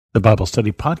The Bible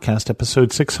Study Podcast,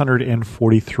 episode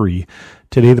 643.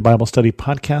 Today, the Bible Study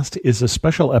Podcast is a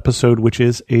special episode which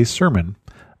is a sermon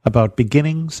about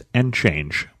beginnings and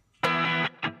change.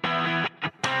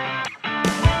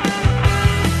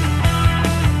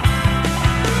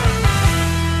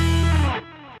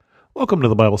 Welcome to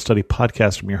the Bible Study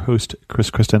Podcast. I'm your host,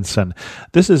 Chris Christensen.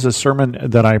 This is a sermon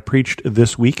that I preached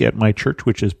this week at my church,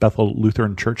 which is Bethel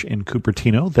Lutheran Church in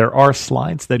Cupertino. There are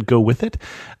slides that go with it.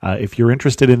 If you're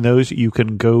interested in those, you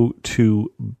can go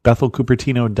to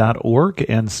bethelcupertino.org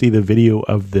and see the video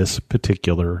of this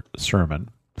particular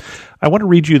sermon. I want to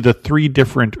read you the three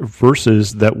different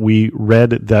verses that we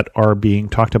read that are being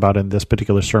talked about in this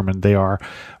particular sermon. They are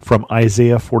from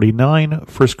Isaiah 49,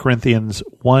 1 Corinthians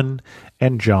 1,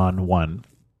 and John 1.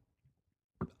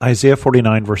 Isaiah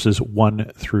 49, verses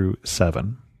 1 through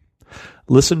 7.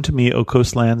 Listen to me, O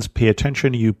coastlands, pay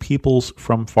attention, you peoples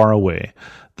from far away.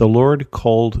 The Lord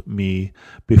called me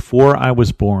before I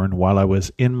was born. While I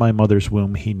was in my mother's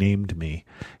womb, he named me.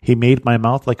 He made my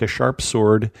mouth like a sharp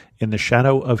sword. In the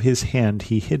shadow of his hand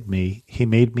he hid me. He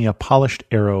made me a polished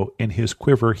arrow. In his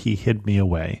quiver he hid me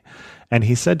away. And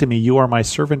he said to me, You are my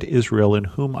servant Israel, in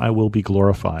whom I will be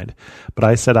glorified. But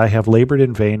I said, I have labored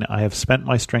in vain. I have spent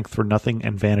my strength for nothing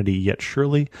and vanity. Yet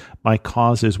surely my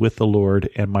cause is with the Lord,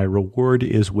 and my reward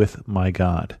is with my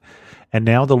God. And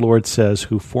now the Lord says,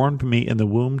 who formed me in the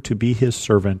womb to be his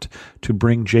servant, to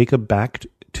bring Jacob back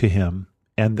to him,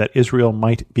 and that Israel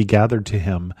might be gathered to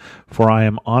him. For I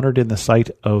am honored in the sight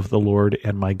of the Lord,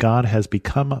 and my God has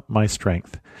become my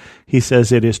strength. He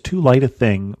says, It is too light a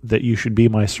thing that you should be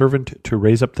my servant to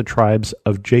raise up the tribes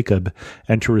of Jacob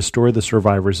and to restore the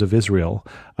survivors of Israel.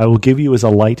 I will give you as a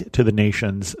light to the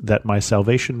nations, that my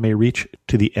salvation may reach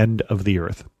to the end of the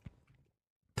earth.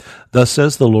 Thus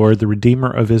says the Lord, the Redeemer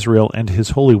of Israel and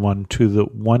his Holy One, to the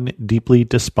one deeply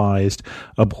despised,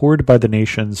 abhorred by the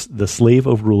nations, the slave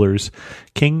of rulers.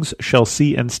 Kings shall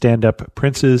see and stand up,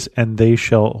 princes, and they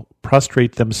shall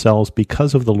prostrate themselves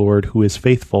because of the Lord who is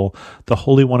faithful, the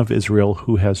Holy One of Israel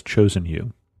who has chosen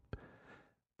you.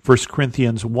 1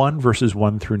 Corinthians 1, verses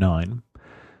 1 through 9.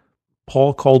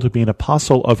 Paul, called to be an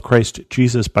apostle of Christ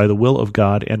Jesus by the will of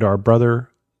God, and our brother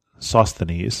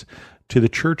Sosthenes, to the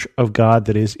church of God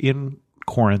that is in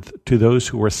Corinth, to those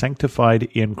who are sanctified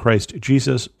in Christ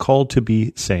Jesus, called to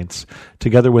be saints,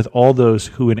 together with all those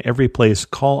who in every place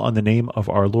call on the name of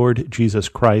our Lord Jesus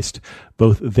Christ,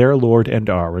 both their Lord and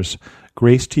ours,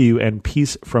 grace to you and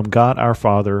peace from God our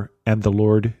Father and the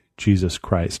Lord Jesus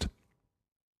Christ.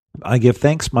 I give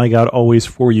thanks, my God, always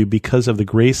for you because of the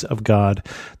grace of God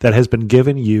that has been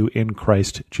given you in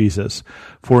Christ Jesus.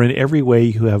 For in every way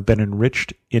you have been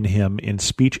enriched in him in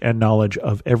speech and knowledge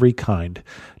of every kind,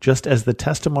 just as the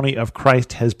testimony of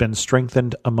Christ has been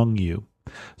strengthened among you,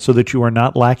 so that you are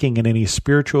not lacking in any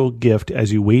spiritual gift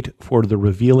as you wait for the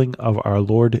revealing of our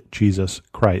Lord Jesus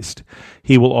Christ.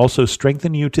 He will also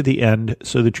strengthen you to the end,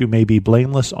 so that you may be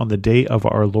blameless on the day of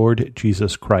our Lord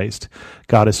Jesus Christ.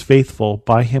 God is faithful.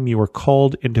 By him you are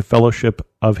called into fellowship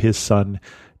of his Son,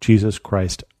 Jesus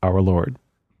Christ our Lord.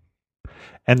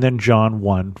 And then John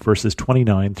 1, verses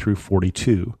 29 through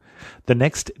 42. The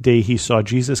next day he saw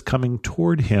Jesus coming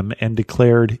toward him and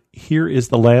declared, Here is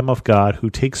the Lamb of God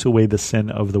who takes away the sin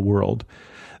of the world.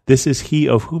 This is he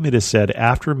of whom it is said,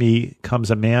 After me comes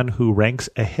a man who ranks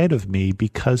ahead of me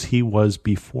because he was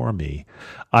before me.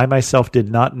 I myself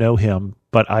did not know him,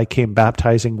 but I came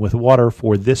baptizing with water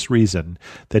for this reason,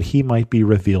 that he might be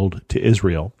revealed to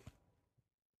Israel.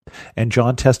 And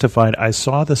John testified, I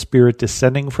saw the Spirit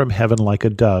descending from heaven like a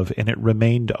dove, and it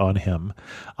remained on him.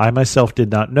 I myself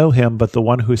did not know him, but the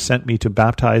one who sent me to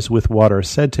baptize with water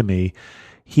said to me,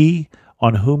 He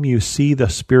on whom you see the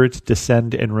Spirit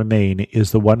descend and remain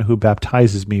is the one who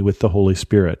baptizes me with the Holy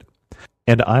Spirit.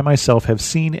 And I myself have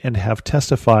seen and have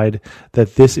testified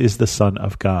that this is the Son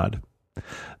of God.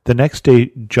 The next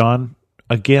day John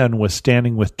again was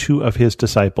standing with two of his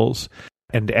disciples,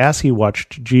 and as he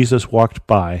watched Jesus walked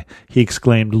by, he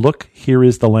exclaimed, Look, here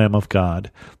is the Lamb of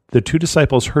God. The two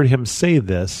disciples heard him say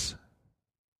this,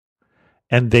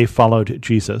 and they followed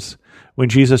Jesus. When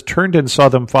Jesus turned and saw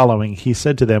them following, he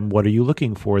said to them, What are you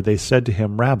looking for? They said to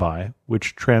him, Rabbi,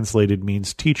 which translated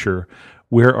means teacher,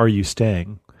 where are you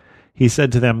staying? He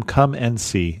said to them, Come and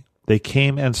see. They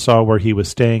came and saw where he was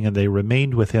staying, and they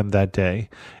remained with him that day.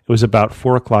 It was about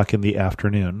 4:00 in the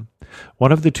afternoon.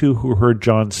 One of the two who heard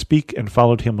John speak and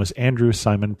followed him was Andrew,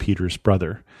 Simon Peter's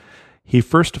brother. He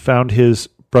first found his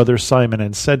brother Simon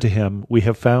and said to him, We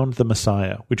have found the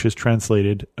Messiah, which is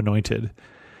translated anointed.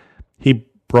 He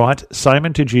brought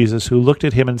Simon to Jesus, who looked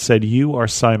at him and said, You are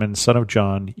Simon, son of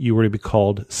John. You are to be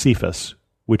called Cephas,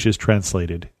 which is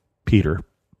translated Peter.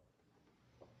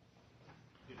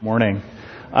 Morning.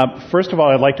 First of all,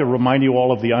 I'd like to remind you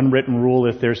all of the unwritten rule: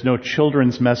 if there's no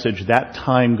children's message, that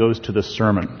time goes to the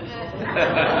sermon.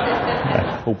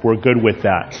 I hope we're good with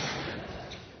that.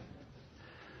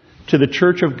 To the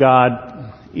Church of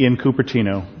God in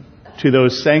Cupertino, to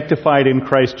those sanctified in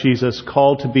Christ Jesus,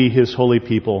 called to be His holy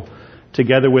people,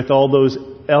 together with all those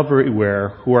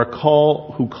everywhere who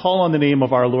call on the name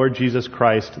of our Lord Jesus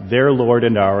Christ, their Lord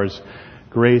and ours,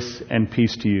 grace and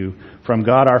peace to you from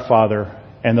God our Father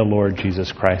and the Lord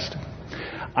Jesus Christ.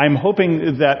 I'm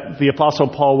hoping that the Apostle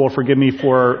Paul will forgive me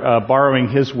for borrowing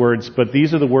his words, but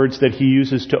these are the words that he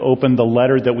uses to open the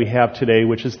letter that we have today,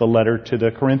 which is the letter to the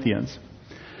Corinthians.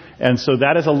 And so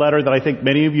that is a letter that I think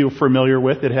many of you are familiar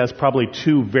with. It has probably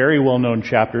two very well-known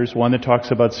chapters, one that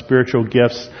talks about spiritual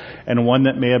gifts and one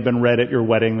that may have been read at your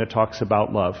wedding that talks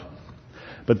about love.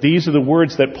 But these are the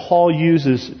words that Paul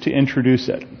uses to introduce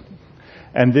it.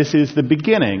 And this is the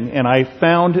beginning, and I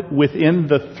found within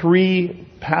the three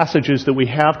passages that we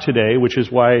have today, which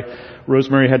is why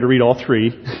Rosemary had to read all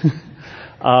three,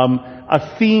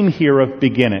 a theme here of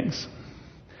beginnings.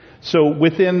 So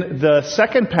within the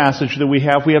second passage that we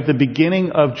have the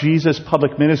beginning of Jesus'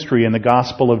 public ministry in the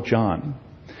Gospel of John.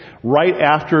 Right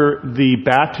after the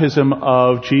baptism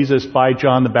of Jesus by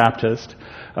John the Baptist,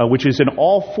 which is in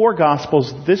all four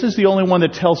Gospels, this is the only one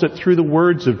that tells it through the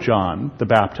words of John the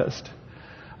Baptist.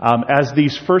 As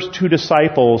these first two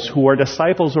disciples, who are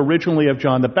disciples originally of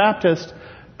John the Baptist,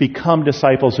 become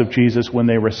disciples of Jesus when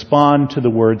they respond to the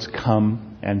words,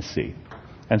 "Come and see."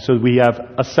 And so we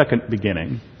have a second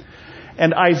beginning.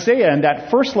 And Isaiah, in that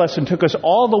first lesson, took us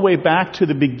all the way back to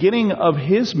the beginning of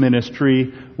his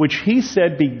ministry, which he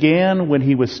said began when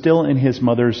he was still in his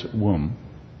mother's womb.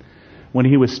 When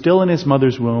he was still in his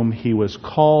mother's womb, he was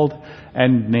called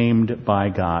and named by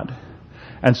God.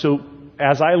 And so,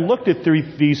 as I looked at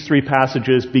these three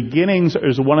passages, beginnings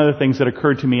is one of the things that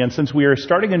occurred to me. And since we are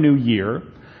starting a new year,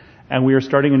 and we are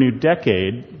starting a new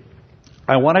decade,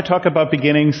 I want to talk about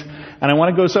beginnings, and I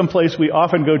want to go someplace we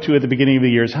often go to at the beginning of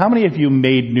the years. How many of you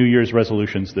made New Year's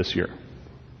resolutions this year?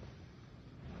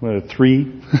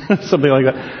 3? Something like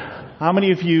that. How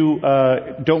many of you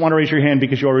don't want to raise your hand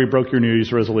because you already broke your New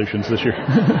Year's resolutions this year?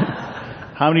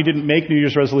 How many didn't make New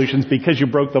Year's resolutions because you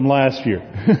broke them last year?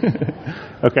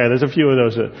 Okay, there's a few of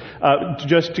those.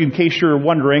 Just in case you're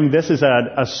wondering, this is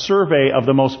a survey of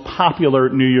the most popular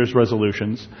New Year's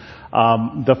resolutions.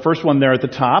 The first one there at the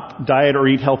top, diet or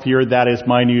eat healthier, that is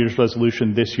my New Year's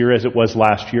resolution this year as it was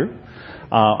last year.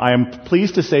 I am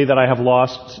pleased to say that I have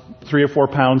lost 3 or 4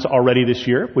 pounds already this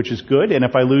year, which is good. And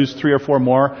if I lose 3 or 4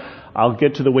 more, I'll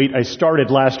get to the weight I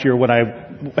started last year when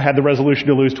I had the resolution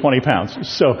to lose 20 pounds.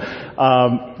 So,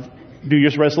 New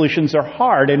Year's resolutions are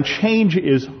hard, and change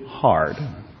is hard.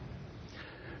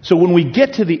 So when we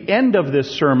get to the end of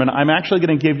this sermon, I'm actually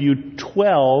going to give you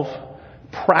 12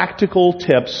 practical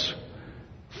tips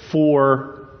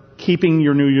for keeping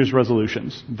your New Year's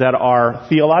resolutions that are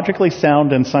theologically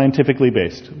sound and scientifically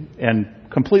based and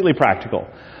completely practical.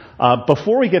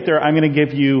 Before we get there, I'm going to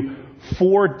give you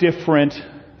 4 different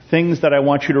things that I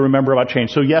want you to remember about change.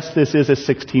 So yes, this is a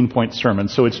 16-point sermon,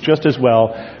 so it's just as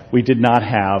well we did not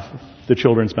have the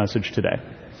children's message today.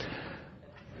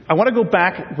 I want to go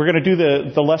back, we're going to do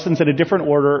the lessons in a different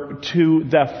order, to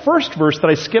the first verse that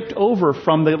I skipped over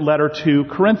from the letter to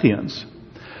Corinthians.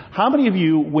 How many of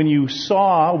you, when you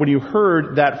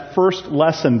heard that first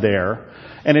lesson there,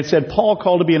 and it said, Paul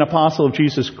called to be an apostle of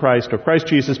Jesus Christ, or Christ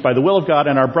Jesus, by the will of God,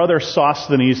 and our brother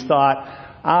Sosthenes thought,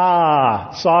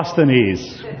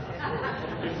 Sosthenes.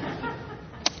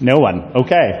 No one.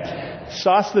 Okay.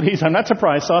 Sosthenes, I'm not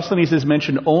surprised. Sosthenes is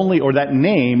mentioned only, or that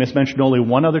name is mentioned only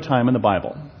one other time in the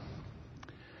Bible.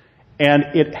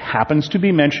 And it happens to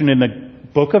be mentioned in the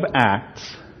book of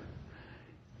Acts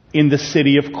in the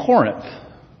city of Corinth.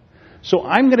 So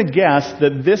I'm going to guess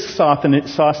that this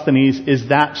Sosthenes is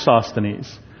that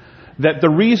Sosthenes. That the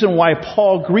reason why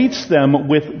Paul greets them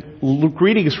with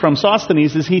greetings from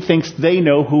Sosthenes is he thinks they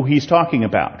know who he's talking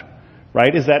about.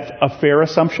 Right? Is that a fair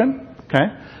assumption? Okay.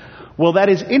 Well, that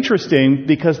is interesting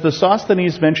because the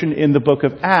Sosthenes mentioned in the book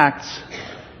of Acts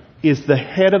is the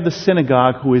head of the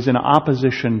synagogue who is in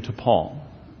opposition to Paul.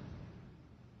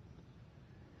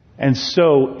 And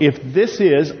so, if this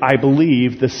is, I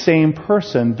believe, the same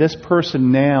person, this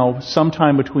person now,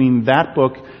 sometime between that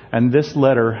book and this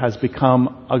letter, has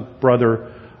become a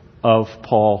brother of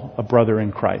Paul, a brother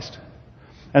in Christ.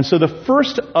 And so the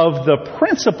first of the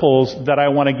principles that I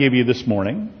want to give you this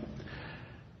morning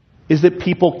is that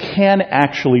people can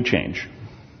actually change.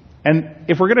 And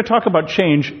if we're going to talk about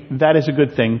change, that is a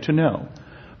good thing to know.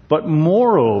 But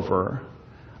moreover,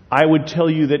 I would tell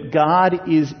you that God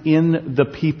is in the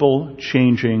people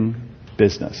changing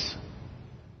business.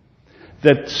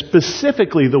 That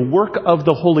specifically the work of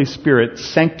the Holy Spirit,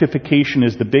 sanctification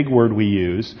is the big word we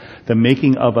use, the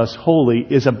making of us holy,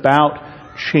 is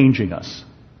about changing us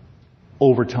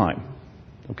over time.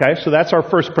 Okay, so that's our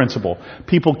first principle.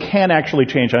 People can actually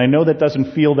change, and I know that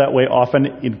doesn't feel that way often,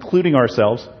 including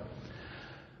ourselves.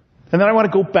 And then I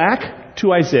want to go back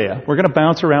to Isaiah. We're going to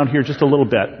bounce around here just a little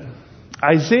bit.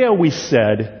 Isaiah, we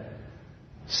said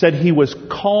he was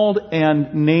called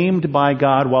and named by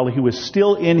God while he was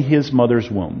still in his mother's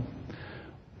womb.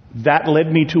 That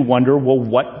led me to wonder, well,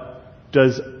 what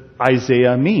does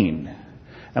Isaiah mean?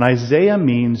 And Isaiah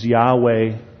means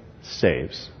Yahweh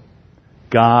saves.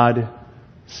 God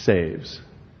saves.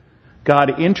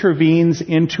 God intervenes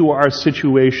into our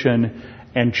situation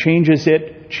and changes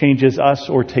it, changes us,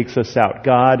 or takes us out.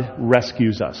 God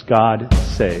rescues us. God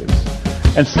saves.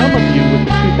 And some of you, with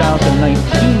the 2019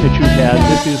 that you had,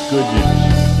 this is good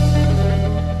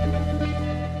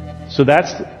news. So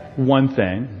that's one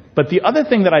thing. But the other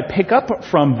thing that I pick up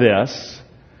from this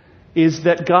is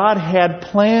that God had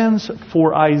plans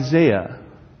for Isaiah.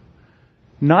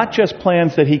 Not just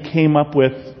plans that he came up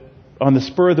with on the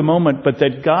spur of the moment, but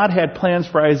that God had plans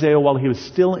for Isaiah while he was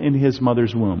still in his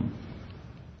mother's womb.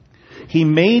 He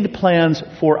made plans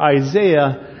for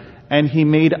Isaiah, and he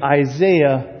made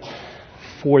Isaiah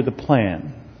for the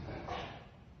plan.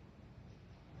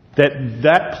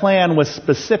 That plan was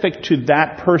specific to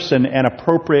that person and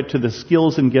appropriate to the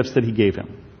skills and gifts that he gave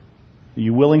him. Are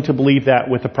you willing to believe that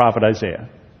with the prophet Isaiah?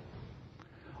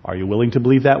 Are you willing to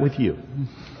believe that with you?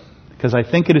 Because I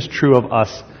think it is true of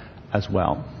us as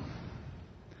well.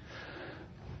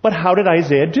 But how did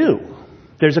Isaiah do?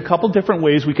 There's a couple different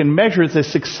ways we can measure the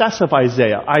success of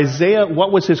Isaiah. Isaiah,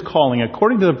 what was his calling?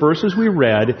 According to the verses we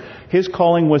read, his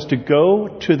calling was to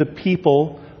go to the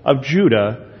people of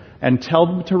Judah and tell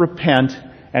them to repent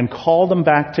and call them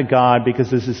back to God, because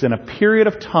this is in a period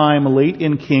of time late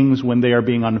in Kings when they are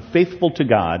being unfaithful to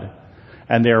God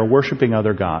and they are worshiping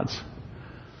other gods.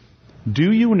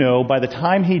 Do you know, by the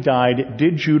time he died,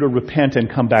 did Judah repent and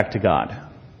come back to God?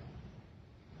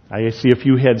 I see a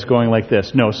few heads going like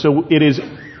this. No. So it is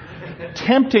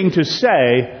tempting to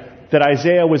say that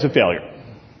Isaiah was a failure.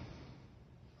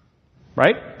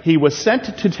 Right? He was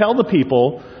sent to tell the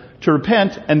people to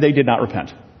repent, and they did not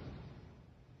repent.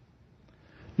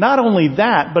 Not only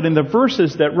that, but in the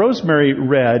verses that Rosemary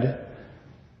read,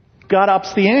 God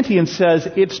ups the ante and says,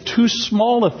 it's too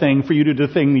small a thing for you to do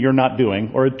the thing you're not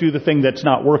doing, or do the thing that's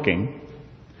not working.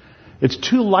 It's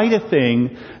too light a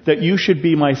thing that you should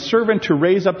be my servant to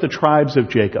raise up the tribes of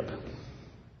Jacob.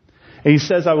 And he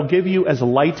says, I will give you as a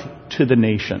light to the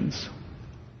nations.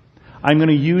 I'm going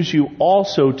to use you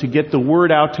also to get the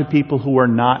word out to people who are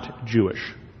not Jewish.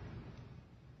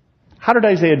 How did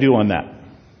Isaiah do on that?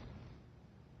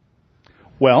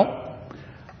 Well,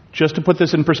 just to put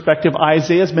this in perspective,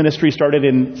 Isaiah's ministry started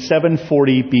in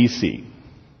 740 BC.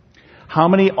 How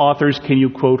many authors can you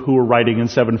quote who were writing in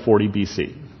 740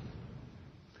 BC?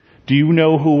 Do you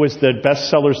know who was the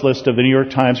bestsellers list of the New York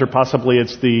Times, or possibly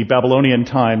it's the Babylonian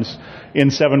Times,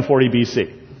 in 740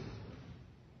 BC?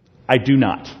 I do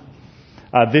not.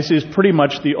 This is pretty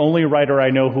much the only writer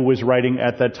I know who was writing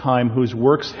at that time whose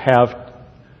works have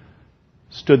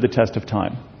stood the test of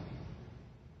time.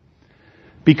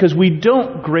 Because we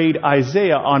don't grade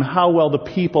Isaiah on how well the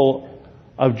people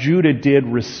of Judah did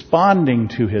responding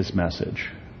to his message.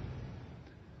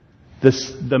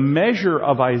 The measure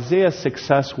of Isaiah's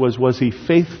success was he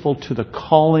faithful to the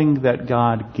calling that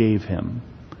God gave him?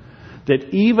 That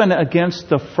even against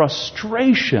the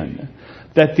frustration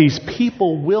that these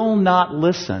people will not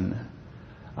listen,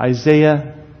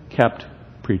 Isaiah kept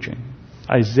preaching.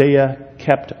 Isaiah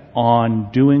kept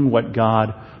on doing what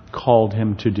God called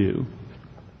him to do.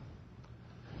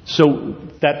 So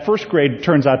that first grade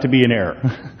turns out to be an error.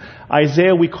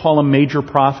 Isaiah we call a major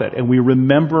prophet, and we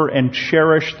remember and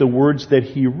cherish the words that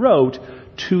he wrote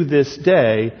to this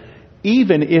day,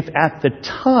 even if at the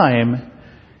time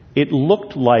it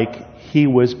looked like he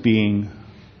was being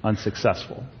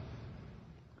unsuccessful.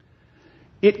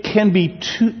 It can be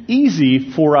too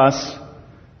easy for us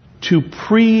to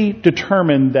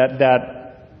predetermine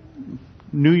that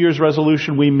New Year's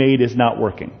resolution we made is not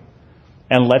working,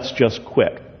 and let's just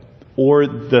quit. Or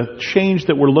the change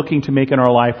that we're looking to make in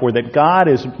our life, or that God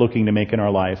is looking to make in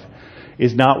our life,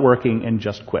 is not working, and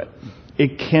just quit.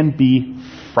 It can be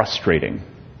frustrating.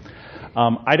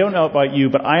 I don't know about you,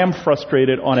 but I am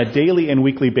frustrated on a daily and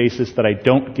weekly basis that I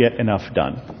don't get enough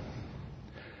done.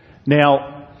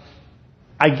 Now,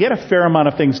 I get a fair amount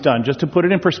of things done. Just to put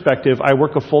it in perspective, I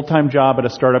work a full-time job at a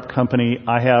startup company.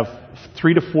 I have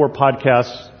 3 to 4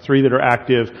 podcasts 3 that are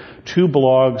active, 2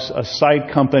 blogs, a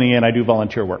side company, and I do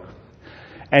volunteer work.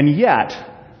 And yet,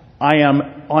 I am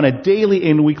on a daily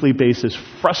and weekly basis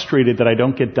frustrated that I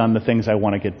don't get done the things I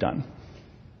want to get done.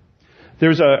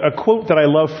 There's a quote that I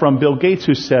love from Bill Gates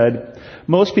who said,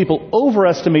 most people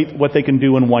overestimate what they can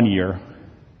do in 1 year,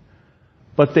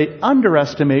 but they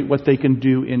underestimate what they can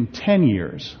do in 10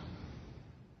 years.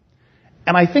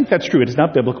 And I think that's true. It is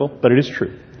not biblical, but it is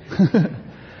true.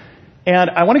 And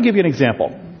I want to give you an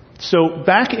example. So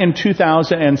back in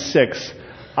 2006,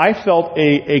 I felt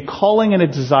a calling and a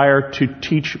desire to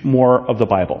teach more of the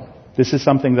Bible. This is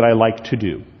something that I like to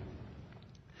do.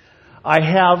 I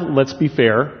have, let's be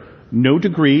fair, no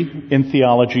degree in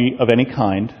theology of any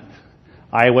kind.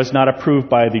 I was not approved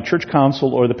by the church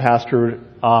council or the pastor.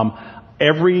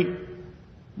 Every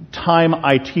time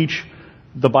I teach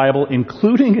the Bible,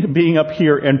 including being up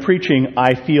here and preaching,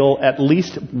 I feel at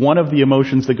least one of the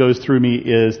emotions that goes through me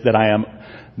is that I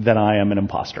am an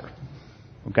imposter.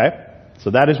 Okay?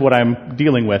 So that is what I'm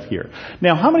dealing with here.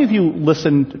 Now, how many of you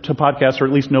listen to podcasts or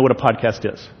at least know what a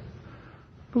podcast is?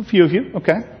 A few of you,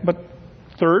 okay. But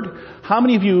third, how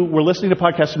many of you were listening to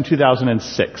podcasts in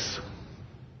 2006?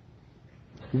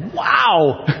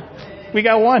 Wow! We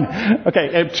got 1.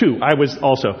 Okay, 2. I was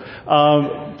also.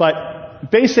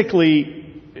 But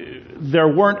basically, there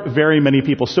weren't very many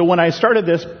people. So when I started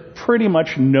this, pretty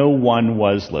much no one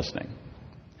was listening.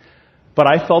 But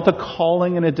I felt a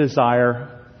calling and a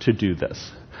desire to do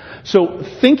this. So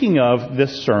thinking of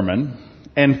this sermon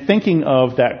and thinking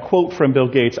of that quote from Bill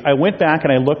Gates, I went back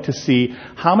and I looked to see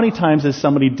how many times has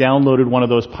somebody downloaded one of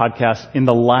those podcasts in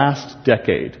the last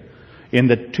decade, in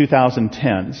the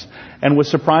 2010s, and was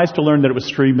surprised to learn that it was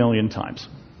 3 million times.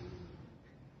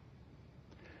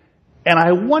 And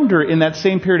I wonder, in that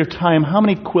same period of time, how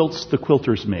many quilts the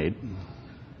quilters made.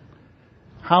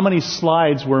 How many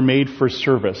slides were made for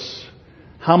service.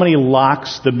 How many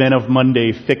locks the men of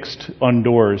Monday fixed on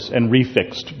doors and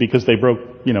refixed because they broke,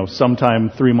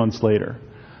 sometime 3 months later.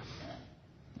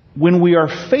 When we are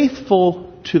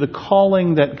faithful to the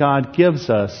calling that God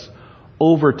gives us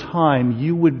over time,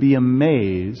 you would be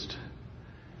amazed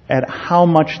at how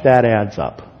much that adds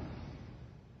up.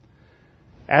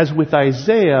 As with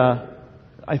Isaiah,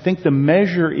 I think the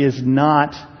measure is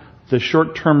not the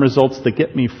short-term results that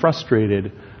get me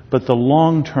frustrated, but the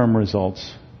long-term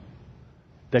results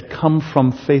that come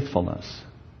from faithfulness.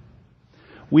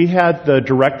 We had the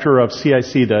director of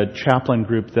CIC, the chaplain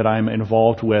group that I'm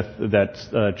involved with, that's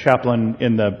chaplain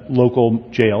in the local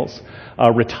jails,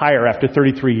 retire after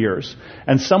 33 years.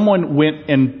 And someone went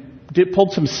and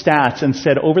pulled some stats and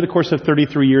said over the course of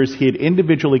 33 years he had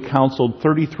individually counseled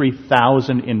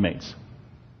 33,000 inmates.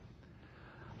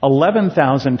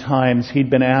 11,000 times he'd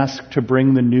been asked to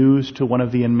bring the news to one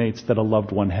of the inmates that a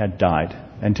loved one had died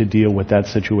and to deal with that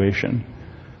situation.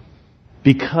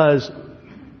 Because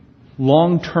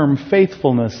long-term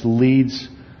faithfulness leads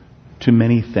to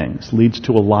many things, leads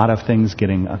to a lot of things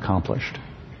getting accomplished.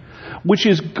 Which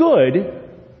is good.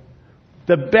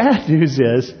 The bad news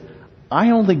is,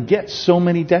 I only get so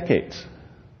many decades.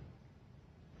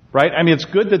 Right? I mean, it's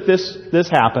good that this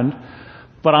happened,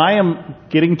 but I am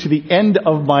getting to the end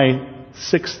of my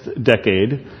 6th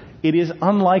decade. It is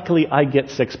unlikely I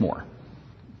get 6 more.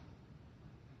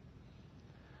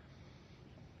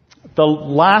 The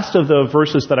last of the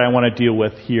verses that I want to deal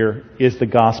with here is the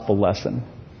gospel lesson.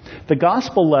 The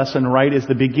gospel lesson, right, is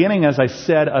the beginning, as I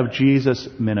said, of Jesus'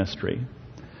 ministry.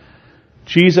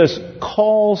 Jesus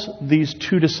calls these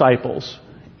 2 disciples,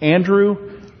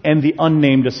 Andrew and the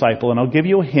unnamed disciple. And I'll give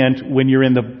you a hint. When you're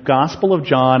in the Gospel of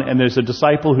John and there's a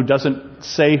disciple who doesn't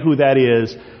say who that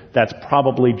is, that's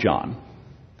probably John.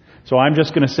 So I'm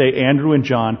just going to say Andrew and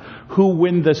John, who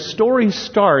when the story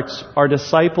starts are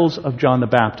disciples of John the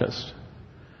Baptist.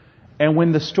 And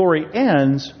when the story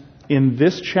ends, in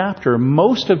this chapter,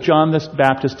 most of John the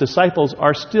Baptist's disciples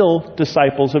are still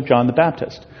disciples of John the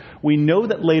Baptist. We know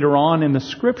that later on in the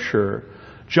Scripture,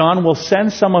 John will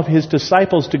send some of his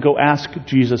disciples to go ask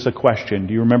Jesus a question.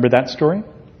 Do you remember that story?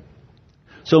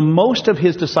 So most of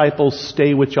his disciples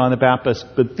stay with John the Baptist,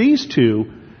 but these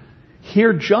 2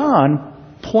 hear John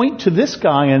point to this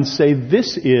guy and say,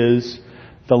 this is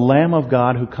the Lamb of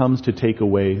God who comes to take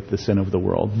away the sin of the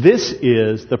world. This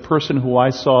is the person who I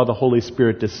saw the Holy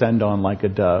Spirit descend on like a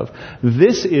dove.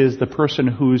 This is the person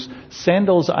whose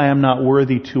sandals I am not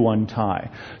worthy to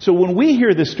untie. So when we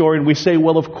hear this story and we say,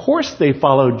 well, of course they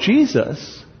followed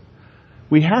Jesus,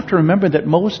 we have to remember that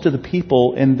most of the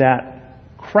people in that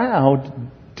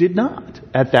crowd did not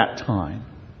at that time.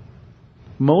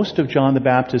 Most of John the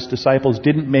Baptist's disciples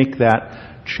didn't make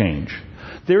that change.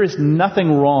 There is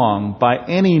nothing wrong by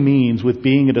any means with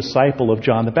being a disciple of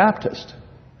John the Baptist.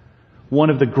 one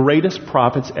of the greatest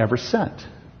prophets ever sent.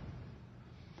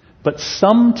 But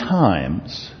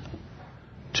sometimes,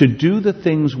 to do the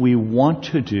things we want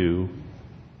to do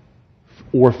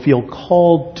or feel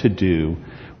called to do,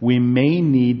 we may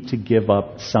need to give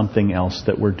up something else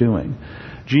that we're doing.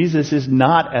 Jesus is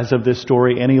not, as of this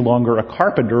story, any longer a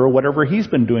carpenter or whatever he's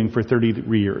been doing for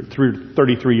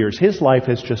 33 years. His life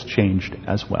has just changed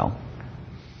as well.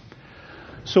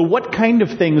 So what kind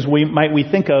of things might we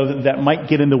think of that might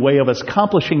get in the way of us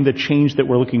accomplishing the change that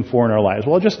we're looking for in our lives?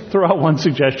 Well, I'll just throw out one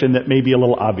suggestion that may be a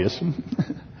little obvious.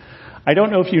 I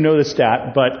don't know if you know this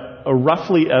stat, but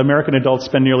roughly American adults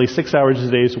spend nearly 6 hours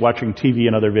a day watching TV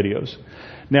and other videos.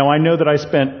 Now, I know that I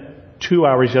spent 2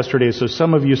 hours yesterday, so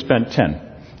some of you spent 10.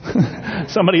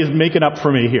 Somebody is making up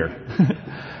for me here.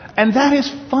 And that is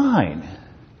fine.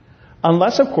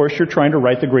 Unless, of course, you're trying to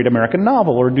write the great American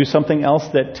novel or do something else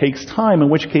that takes time, in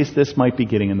which case this might be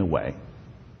getting in the way.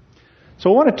 So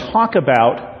I want to talk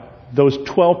about those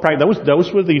 12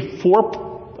 those were the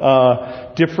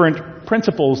 4 different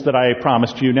principles that I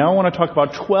promised you. Now I want to talk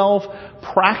about 12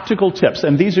 practical tips.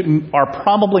 And these are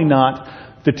probably not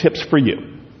the tips for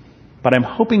you. But I'm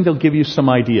hoping they'll give you some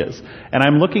ideas. And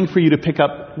I'm looking for you to pick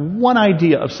up one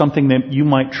idea of something that you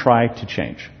might try to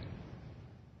change.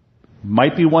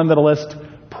 Might be one that'll list,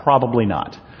 probably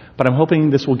not. But I'm hoping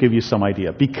this will give you some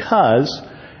idea. Because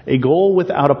a goal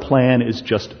without a plan is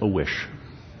just a wish.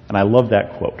 And I love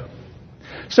that quote.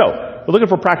 So, we're looking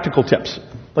for practical tips.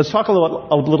 Let's talk a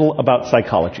little about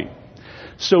psychology.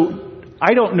 So,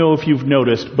 I don't know if you've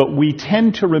noticed, but we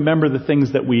tend to remember the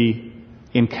things that we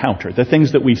encounter, the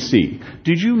things that we see.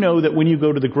 Did you know that when you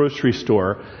go to the grocery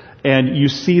store and you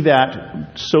see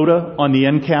that soda on the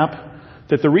end cap,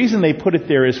 that the reason they put it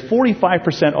there is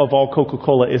 45% of all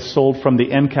Coca-Cola is sold from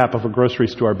the end cap of a grocery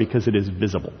store because it is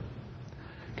visible.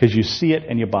 Because you see it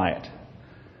and you buy it.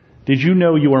 Did you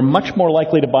know you are much more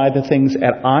likely to buy the things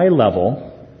at eye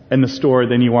level in the store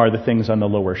than you are the things on the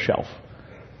lower shelf?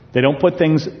 They don't put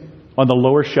things on the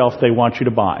lower shelf they want you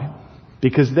to buy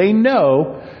because they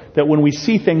know that when we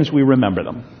see things, we remember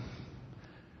them.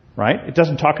 Right? It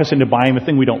doesn't talk us into buying the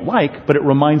thing we don't like, but it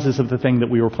reminds us of the thing that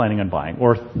we were planning on buying,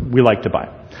 or we like to buy.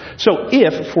 So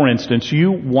if, for instance,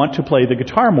 you want to play the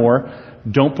guitar more,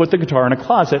 don't put the guitar in a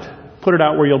closet, put it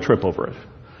out where you'll trip over it.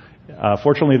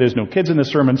 Fortunately, there's no kids in this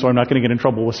sermon, so I'm not going to get in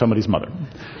trouble with somebody's mother.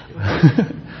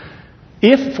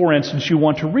 If, for instance, you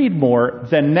want to read more,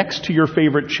 then next to your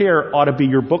favorite chair ought to be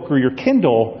your book or your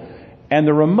Kindle, and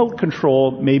the remote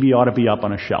control maybe ought to be up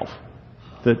on a shelf.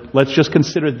 Let's just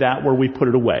consider that where we put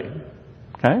it away.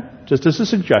 Okay? Just as a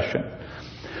suggestion.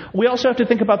 We also have to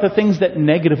think about the things that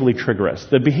negatively trigger us,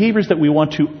 the behaviors that we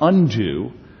want to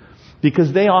undo,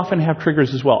 because they often have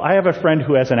triggers as well. I have a friend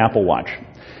who has an Apple Watch.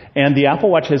 And the Apple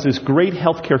Watch has this great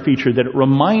healthcare feature that it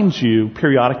reminds you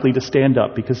periodically to stand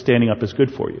up because standing up is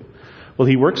good for you. Well,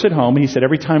 he works at home, and he said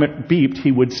every time it beeped,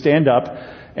 he would stand up,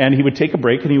 and he would take a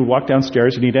break, and he would walk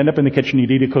downstairs, and he'd end up in the kitchen, and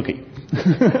he'd eat a cookie.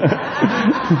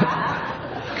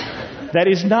 That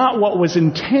is not what was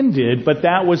intended, but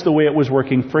that was the way it was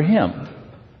working for him.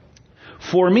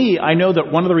 For me, I know that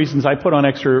one of the reasons I put on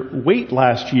extra weight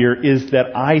last year is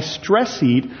that I stress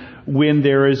eat when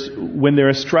there is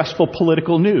stressful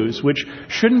political news, which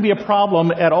shouldn't be a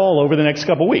problem at all over the next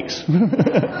couple weeks.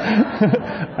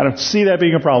 I don't see that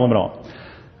being a problem at all.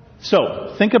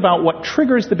 So, think about what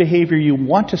triggers the behavior you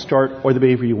want to start or the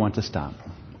behavior you want to stop.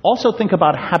 Also think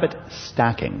about habit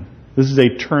stacking. This is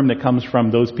a term that comes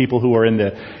from those people who are in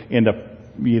the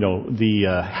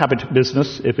habit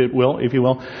business, if you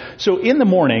will. So in the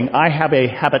morning, I have a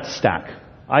habit stack.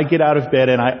 I get out of bed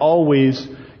and I always,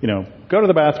 go to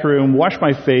the bathroom, wash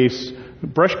my face,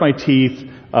 brush my teeth,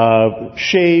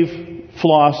 shave,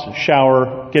 floss,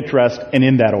 shower, get dressed, and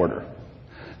in that order.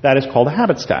 That is called a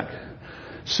habit stack.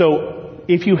 So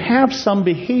if you have some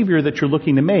behavior that you're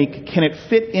looking to make, can it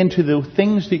fit into the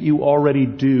things that you already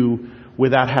do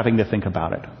without having to think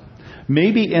about it?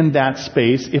 Maybe in that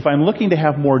space, if I'm looking to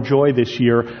have more joy this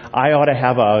year, I ought to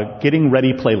have a getting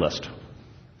ready playlist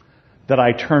that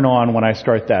I turn on when I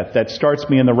start that starts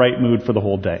me in the right mood for the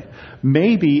whole day.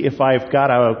 Maybe if I've got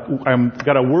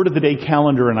a word of the day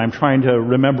calendar and I'm trying to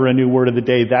remember a new word of the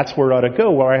day, that's where it ought to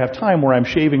go, where I have time where I'm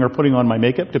shaving or putting on my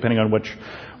makeup, depending on which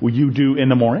you do in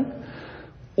the morning.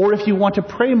 Or if you want to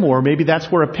pray more, maybe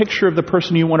that's where a picture of the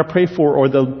person you want to pray for or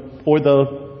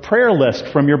the prayer list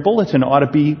from your bulletin ought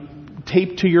to be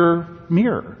taped to your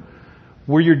mirror.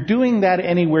 Where you're doing that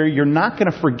anywhere, you're not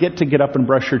going to forget to get up and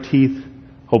brush your teeth,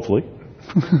 hopefully.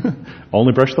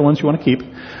 Only brush the ones you want to keep.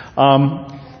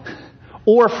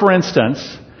 Or, for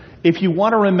instance, If you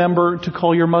want to remember to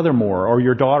call your mother more, or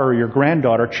your daughter or your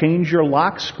granddaughter, change your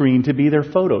lock screen to be their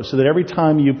photo so that every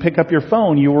time you pick up your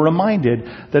phone, you are reminded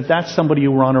that that's somebody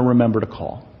you want to remember to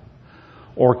call.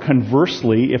 Or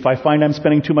conversely, if I find I'm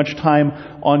spending too much time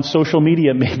on social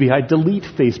media, maybe I delete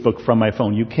Facebook from my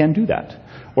phone. You can do that.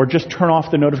 Or just turn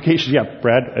off the notifications. Yeah,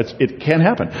 Brad, it can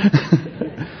happen.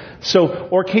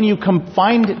 Or can you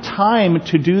find time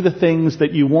to do the things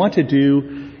that you want to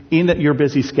do in your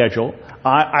busy schedule?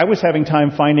 I was having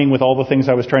time finding, with all the things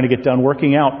I was trying to get done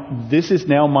working out, this is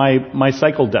now my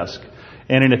cycle desk.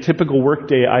 And in a typical work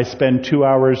day, I spend 2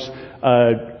 hours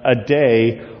a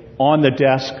day on the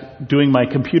desk doing my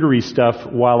computery stuff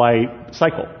while I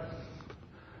cycle.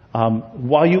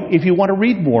 If you want to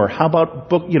read more, how about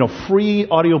free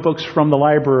audiobooks from the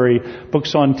library,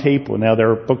 books on tape. Well, now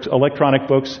there are electronic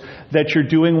books that you're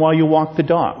doing while you walk the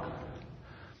dog.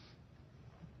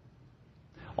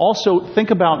 Also,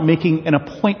 think about making an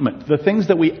appointment. The things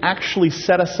that we actually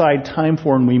set aside time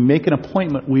for and we make an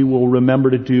appointment, we will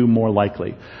remember to do more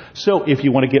likely. So if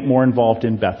you want to get more involved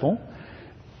in Bethel,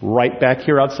 right back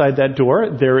here outside that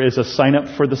door, there is a sign up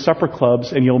for the supper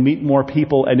clubs, and you'll meet more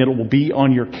people, and it will be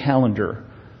on your calendar.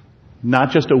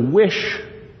 Not just a wish,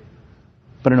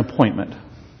 but an appointment.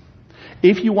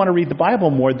 If you want to read the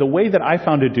Bible more, the way that I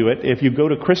found to do it, if you go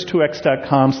to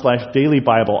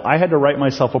chris2x.com/dailybible, I had to write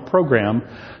myself a program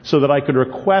so that I could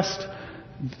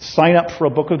sign up for a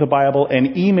book of the Bible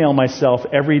and email myself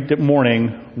every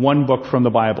morning one book from the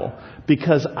Bible.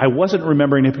 Because I wasn't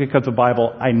remembering to pick up the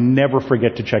Bible, I never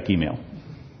forget to check email.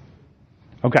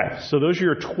 Okay, so those are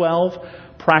your 12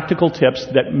 practical tips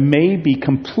that may be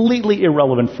completely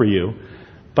irrelevant for you,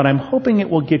 but I'm hoping it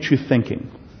will get you thinking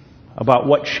about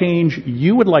what change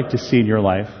you would like to see in your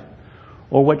life,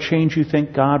 or what change you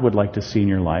think God would like to see in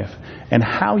your life, and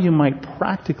how you might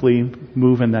practically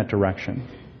move in that direction.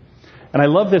 And I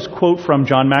love this quote from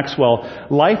John Maxwell: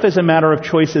 "Life is a matter of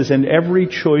choices, and every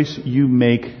choice you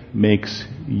make makes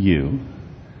you."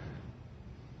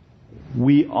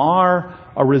 We are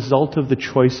a result of the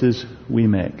choices we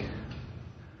make.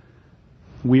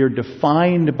 We are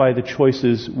defined by the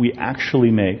choices we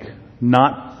actually make,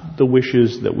 not the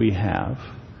wishes that we have.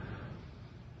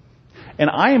 And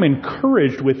I am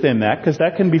encouraged within that, because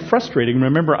that can be frustrating.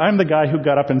 Remember, I'm the guy who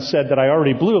got up and said that I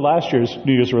already blew last year's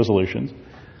New Year's resolutions.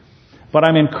 But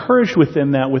I'm encouraged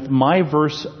within that with my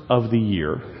verse of the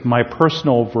year. My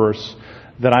personal verse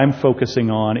that I'm focusing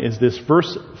on is this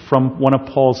verse from one of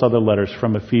Paul's other letters,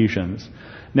 from Ephesians.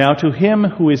 "Now to him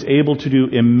who is able to do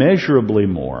immeasurably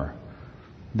more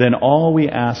than all we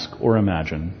ask or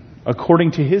imagine,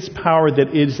 according to his power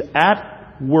that is at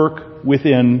work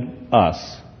within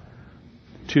us,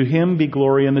 to him be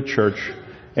glory in the church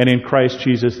and in Christ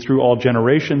Jesus through all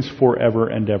generations, forever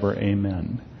and ever.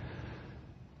 Amen."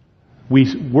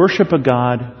 We worship a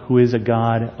God who is a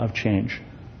God of change.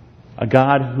 A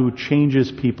God who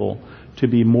changes people to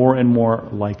be more and more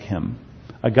like him.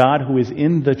 A God who is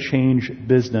in the change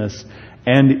business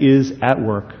and is at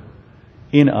work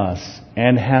in us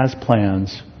and has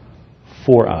plans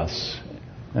for us.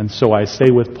 And so I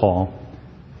say with Paul,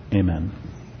 amen.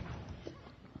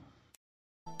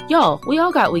 Y'all, we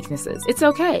all got weaknesses. It's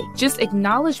okay. Just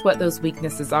acknowledge what those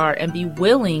weaknesses are and be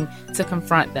willing to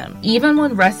confront them. Even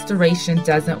when restoration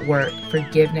doesn't work,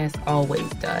 forgiveness always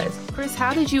does. Chris,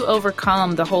 how did you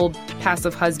overcome the whole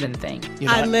passive husband thing?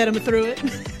 I led him through it.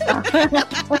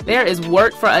 There is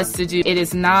work for us to do. It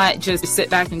is not just sit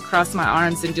back and cross my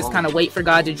arms and just kind of wait for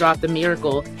God to drop the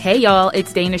miracle. Hey, y'all,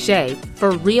 it's Dana Shea.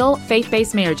 For real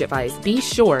faith-based marriage advice, be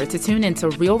sure to tune into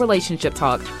Real Relationship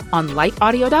Talk on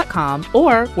lifeaudio.com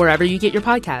or wherever you get your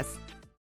podcasts.